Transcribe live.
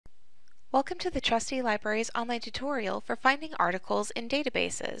Welcome to the Trustee Library's online tutorial for finding articles in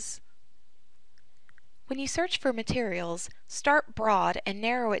databases. When you search for materials, start broad and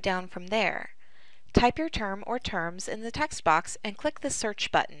narrow it down from there. Type your term or terms in the text box and click the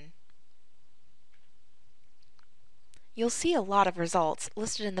search button. You'll see a lot of results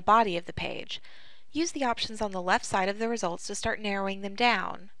listed in the body of the page. Use the options on the left side of the results to start narrowing them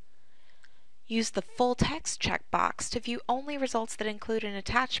down. Use the Full Text checkbox to view only results that include an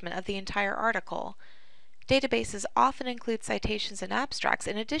attachment of the entire article. Databases often include citations and abstracts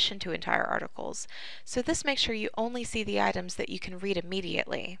in addition to entire articles, so this makes sure you only see the items that you can read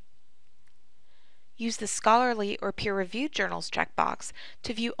immediately. Use the Scholarly or Peer-Reviewed Journals checkbox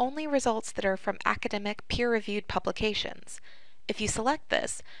to view only results that are from academic peer-reviewed publications. If you select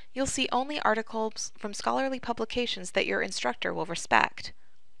this, you'll see only articles from scholarly publications that your instructor will respect.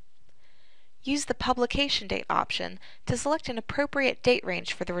 Use the Publication Date option to select an appropriate date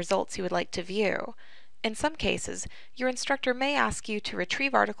range for the results you would like to view. In some cases, your instructor may ask you to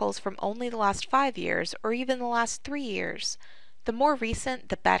retrieve articles from only the last 5 years or even the last 3 years. The more recent,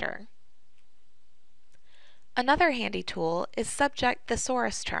 the better. Another handy tool is Subject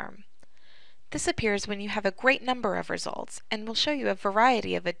Thesaurus Term. This appears when you have a great number of results and will show you a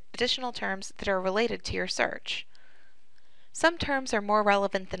variety of additional terms that are related to your search. Some terms are more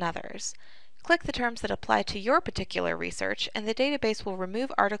relevant than others. Click the terms that apply to your particular research and the database will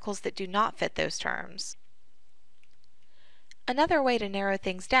remove articles that do not fit those terms. Another way to narrow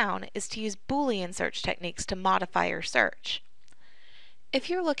things down is to use Boolean search techniques to modify your search. If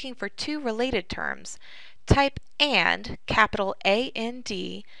you're looking for two related terms, type AND, capital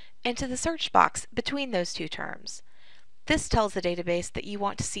A-N-D, into the search box between those two terms. This tells the database that you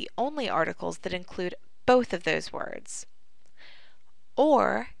want to see only articles that include both of those words.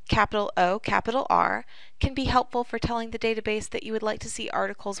 Or capital O, capital R can be helpful for telling the database that you would like to see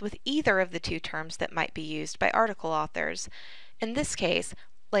articles with either of the two terms that might be used by article authors. In this case,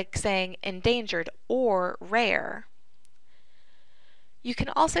 like saying endangered or rare. You can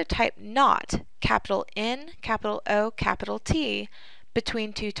also type NOT, capital N, capital O, capital T,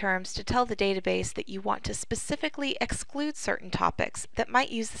 between two terms to tell the database that you want to specifically exclude certain topics that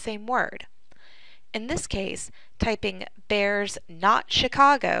might use the same word. In this case, typing Bears not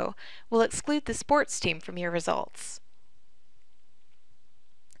Chicago will exclude the sports team from your results.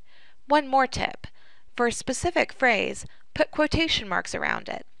 One more tip. For a specific phrase, put quotation marks around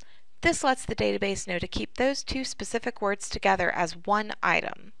it. This lets the database know to keep those two specific words together as one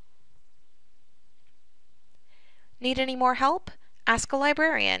item. Need any more help? Ask a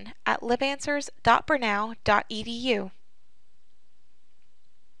librarian at libanswers.brenau.edu.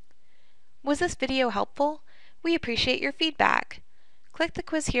 Was this video helpful? We appreciate your feedback. Click the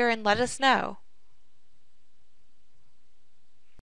quiz here and let us know.